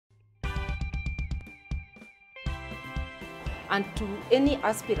And to any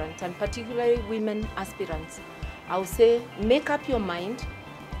aspirant, and particularly women aspirants, I would say make up your mind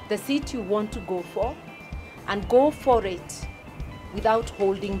the seat you want to go for, and go for it without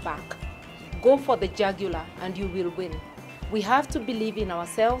holding back. Go for the jugular and you will win. We have to believe in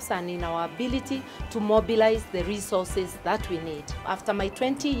ourselves and in our ability to mobilize the resources that we need. After my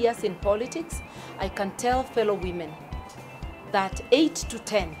 20 years in politics, I can tell fellow women that 8 to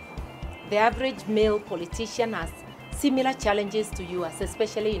 10, the average male politician has similar challenges to yours,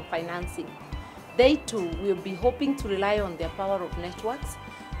 especially in financing. They too will be hoping to rely on their power of networks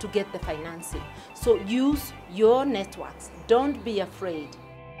to get the financing. So use your networks. Don't be afraid.